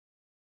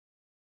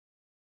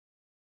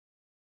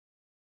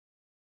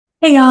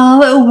Hey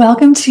y'all,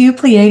 welcome to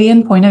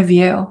Pleiadian Point of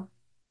View.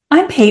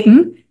 I'm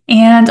Peyton,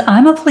 and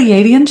I'm a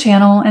Pleiadian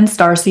channel and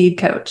starseed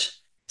coach.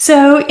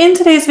 So in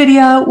today's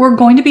video, we're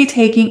going to be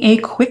taking a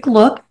quick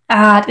look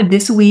at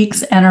this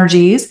week's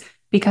energies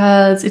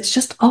because it's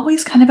just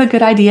always kind of a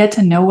good idea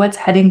to know what's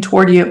heading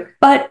toward you.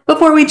 But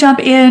before we jump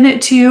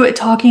into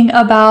talking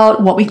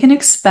about what we can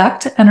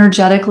expect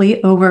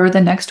energetically over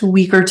the next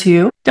week or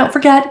two, don't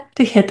forget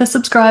to hit the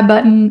subscribe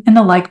button and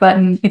the like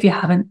button if you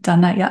haven't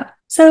done that yet.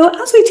 So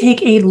as we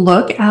take a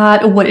look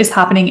at what is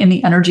happening in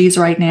the energies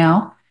right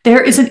now,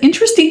 there is an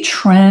interesting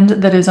trend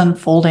that is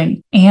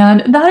unfolding.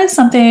 And that is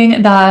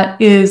something that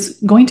is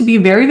going to be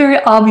very,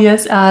 very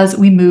obvious as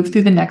we move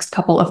through the next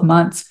couple of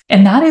months.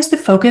 And that is the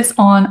focus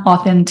on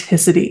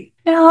authenticity.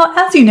 Now,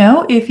 as you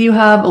know, if you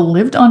have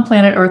lived on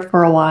planet Earth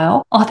for a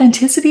while,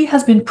 authenticity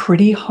has been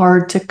pretty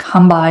hard to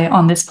come by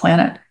on this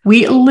planet.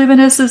 We live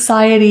in a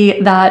society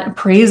that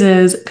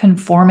praises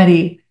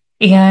conformity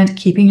and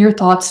keeping your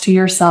thoughts to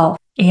yourself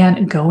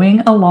and going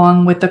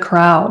along with the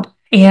crowd,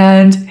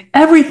 and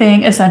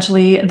everything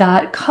essentially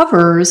that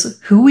covers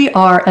who we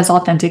are as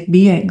authentic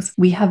beings.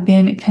 We have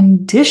been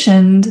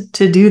conditioned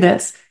to do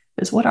this.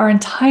 It's what our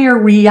entire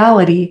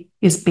reality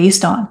is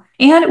based on.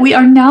 And we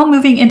are now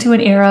moving into an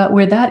era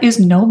where that is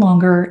no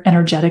longer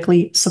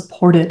energetically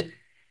supported.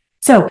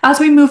 So as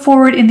we move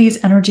forward in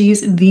these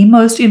energies, the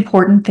most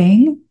important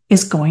thing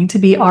is going to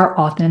be our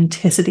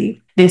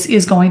authenticity. This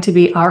is going to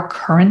be our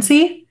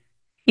currency.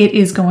 It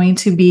is going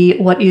to be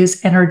what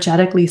is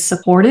energetically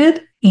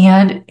supported,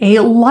 and a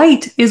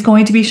light is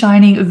going to be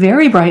shining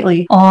very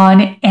brightly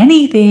on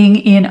anything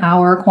in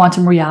our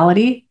quantum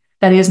reality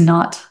that is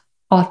not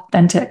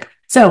authentic.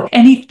 So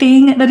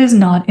anything that is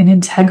not in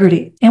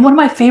integrity. And one of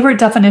my favorite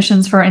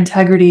definitions for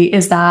integrity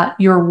is that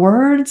your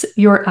words,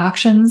 your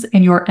actions,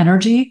 and your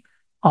energy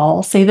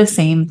all say the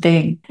same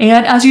thing.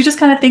 And as you just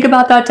kind of think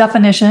about that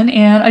definition,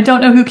 and I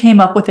don't know who came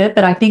up with it,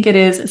 but I think it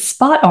is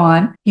spot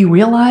on, you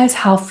realize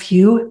how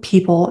few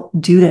people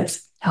do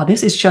this. How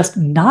this is just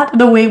not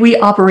the way we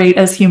operate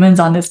as humans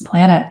on this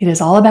planet. It is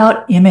all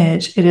about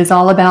image. It is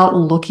all about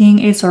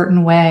looking a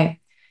certain way.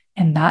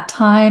 And that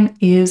time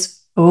is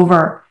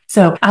over.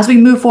 So as we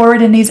move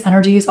forward in these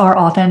energies, our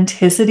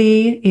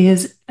authenticity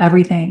is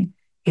everything.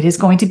 It is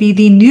going to be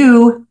the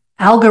new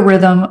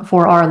algorithm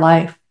for our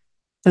life.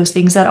 Those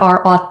things that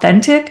are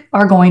authentic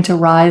are going to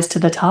rise to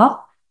the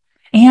top,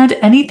 and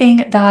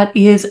anything that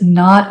is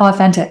not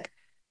authentic,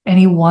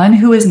 anyone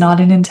who is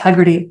not in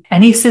integrity,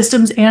 any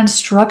systems and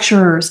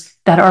structures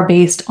that are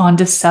based on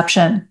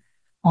deception,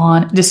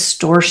 on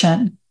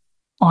distortion,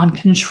 on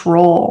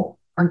control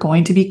are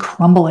going to be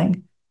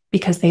crumbling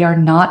because they are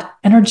not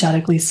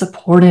energetically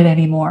supported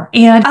anymore.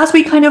 And as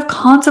we kind of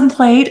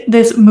contemplate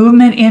this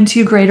movement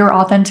into greater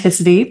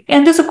authenticity,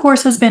 and this of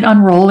course has been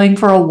unrolling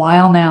for a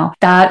while now,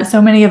 that so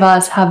many of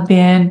us have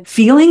been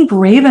feeling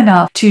brave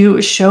enough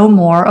to show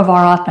more of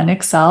our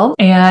authentic self.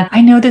 And I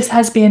know this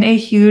has been a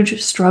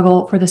huge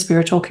struggle for the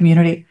spiritual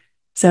community.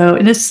 So,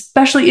 and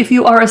especially if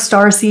you are a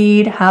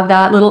starseed, have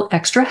that little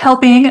extra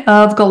helping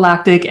of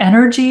galactic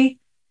energy,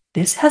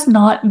 this has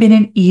not been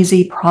an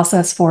easy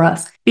process for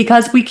us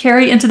because we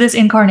carry into this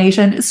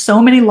incarnation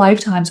so many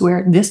lifetimes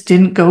where this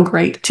didn't go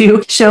great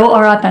to show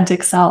our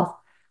authentic self,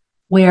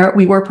 where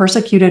we were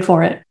persecuted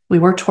for it, we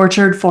were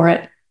tortured for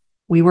it,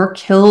 we were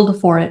killed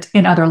for it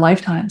in other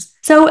lifetimes.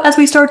 So as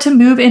we start to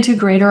move into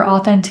greater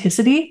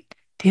authenticity,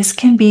 this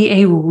can be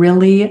a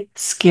really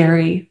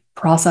scary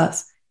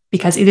process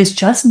because it is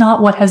just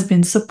not what has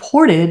been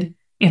supported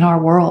in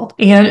our world.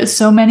 And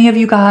so many of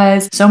you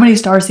guys, so many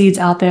starseeds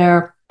out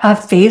there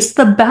have faced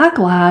the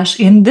backlash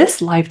in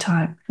this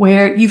lifetime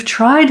where you've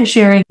tried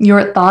sharing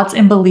your thoughts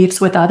and beliefs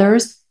with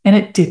others and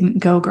it didn't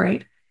go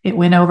great. It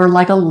went over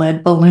like a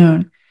lead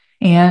balloon.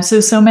 And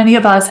so many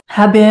of us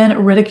have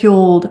been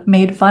ridiculed,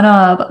 made fun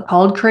of,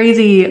 called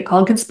crazy,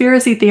 called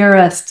conspiracy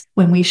theorists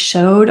when we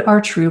showed our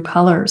true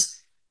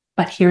colors.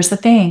 But here's the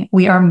thing,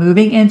 we are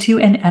moving into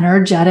an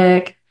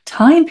energetic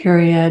time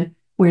period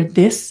where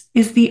this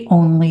is the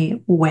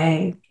only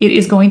way. It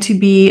is going to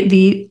be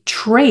the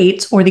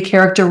trait or the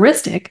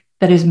characteristic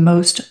that is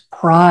most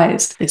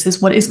prized. This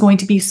is what is going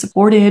to be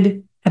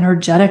supported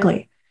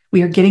energetically.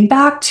 We are getting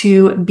back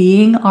to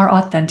being our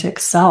authentic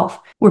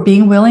self. We're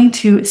being willing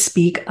to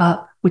speak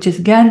up, which is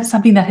again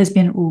something that has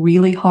been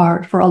really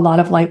hard for a lot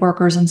of light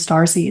workers and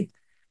starseeds,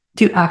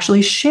 to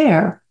actually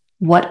share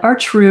what our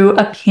true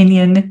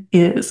opinion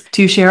is,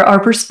 to share our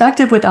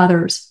perspective with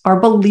others, our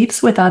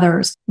beliefs with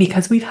others,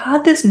 because we've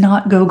had this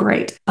not go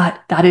great,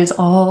 but that is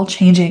all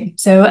changing.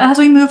 So as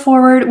we move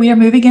forward, we are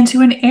moving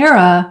into an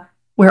era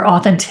where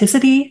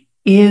authenticity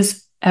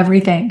is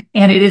everything,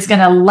 and it is going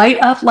to light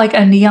up like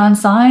a neon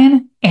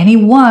sign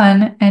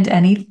anyone and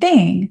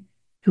anything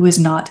who is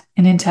not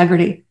in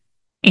integrity.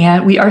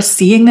 And we are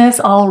seeing this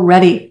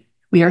already.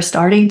 We are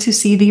starting to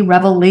see the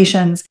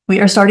revelations. We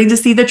are starting to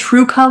see the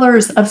true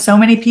colors of so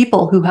many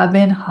people who have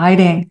been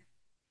hiding.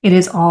 It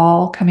is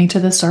all coming to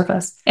the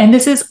surface. And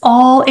this is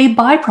all a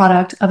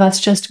byproduct of us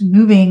just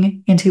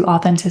moving into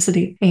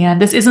authenticity.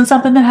 And this isn't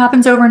something that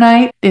happens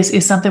overnight. This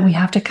is something we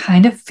have to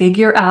kind of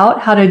figure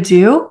out how to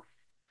do.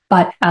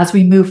 But as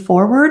we move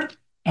forward,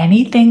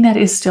 anything that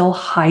is still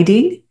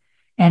hiding,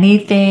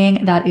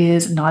 anything that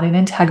is not in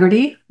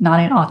integrity, not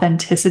in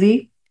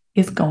authenticity,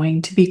 is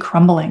going to be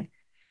crumbling.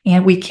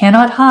 And we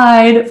cannot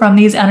hide from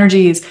these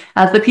energies.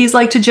 As the P's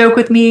like to joke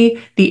with me,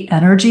 the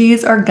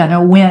energies are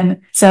gonna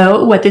win.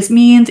 So what this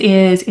means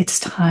is it's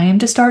time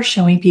to start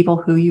showing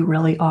people who you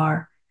really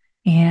are.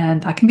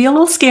 And that can be a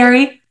little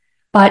scary,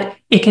 but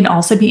it can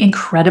also be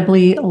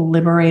incredibly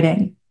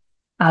liberating.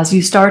 As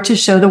you start to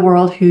show the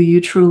world who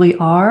you truly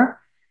are,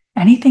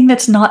 anything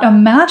that's not a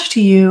match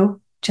to you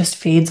just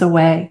fades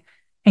away,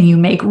 and you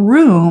make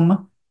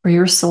room for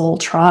your soul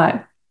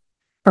tribe,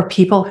 for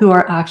people who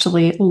are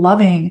actually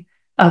loving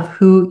of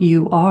who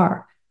you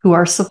are, who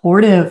are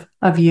supportive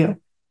of you.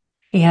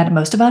 And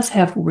most of us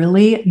have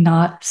really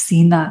not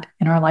seen that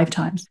in our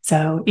lifetimes.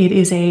 So it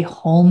is a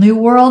whole new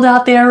world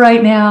out there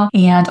right now,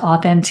 and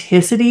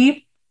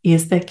authenticity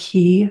is the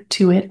key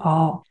to it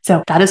all.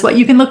 So that is what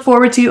you can look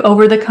forward to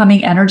over the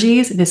coming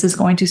energies. This is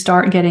going to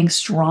start getting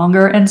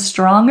stronger and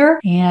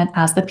stronger. And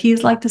as the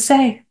P's like to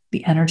say,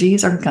 the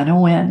energies are gonna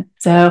win.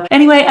 So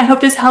anyway, I hope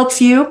this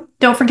helps you.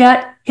 Don't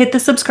forget, hit the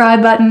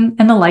subscribe button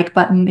and the like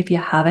button if you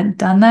haven't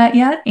done that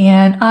yet.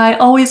 And I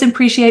always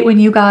appreciate when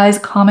you guys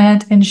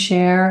comment and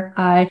share.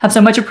 I have so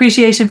much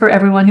appreciation for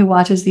everyone who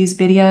watches these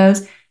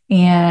videos,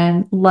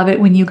 and love it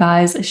when you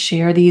guys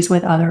share these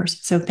with others.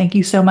 So thank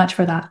you so much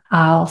for that.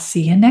 I'll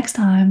see you next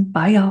time.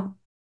 Bye, y'all.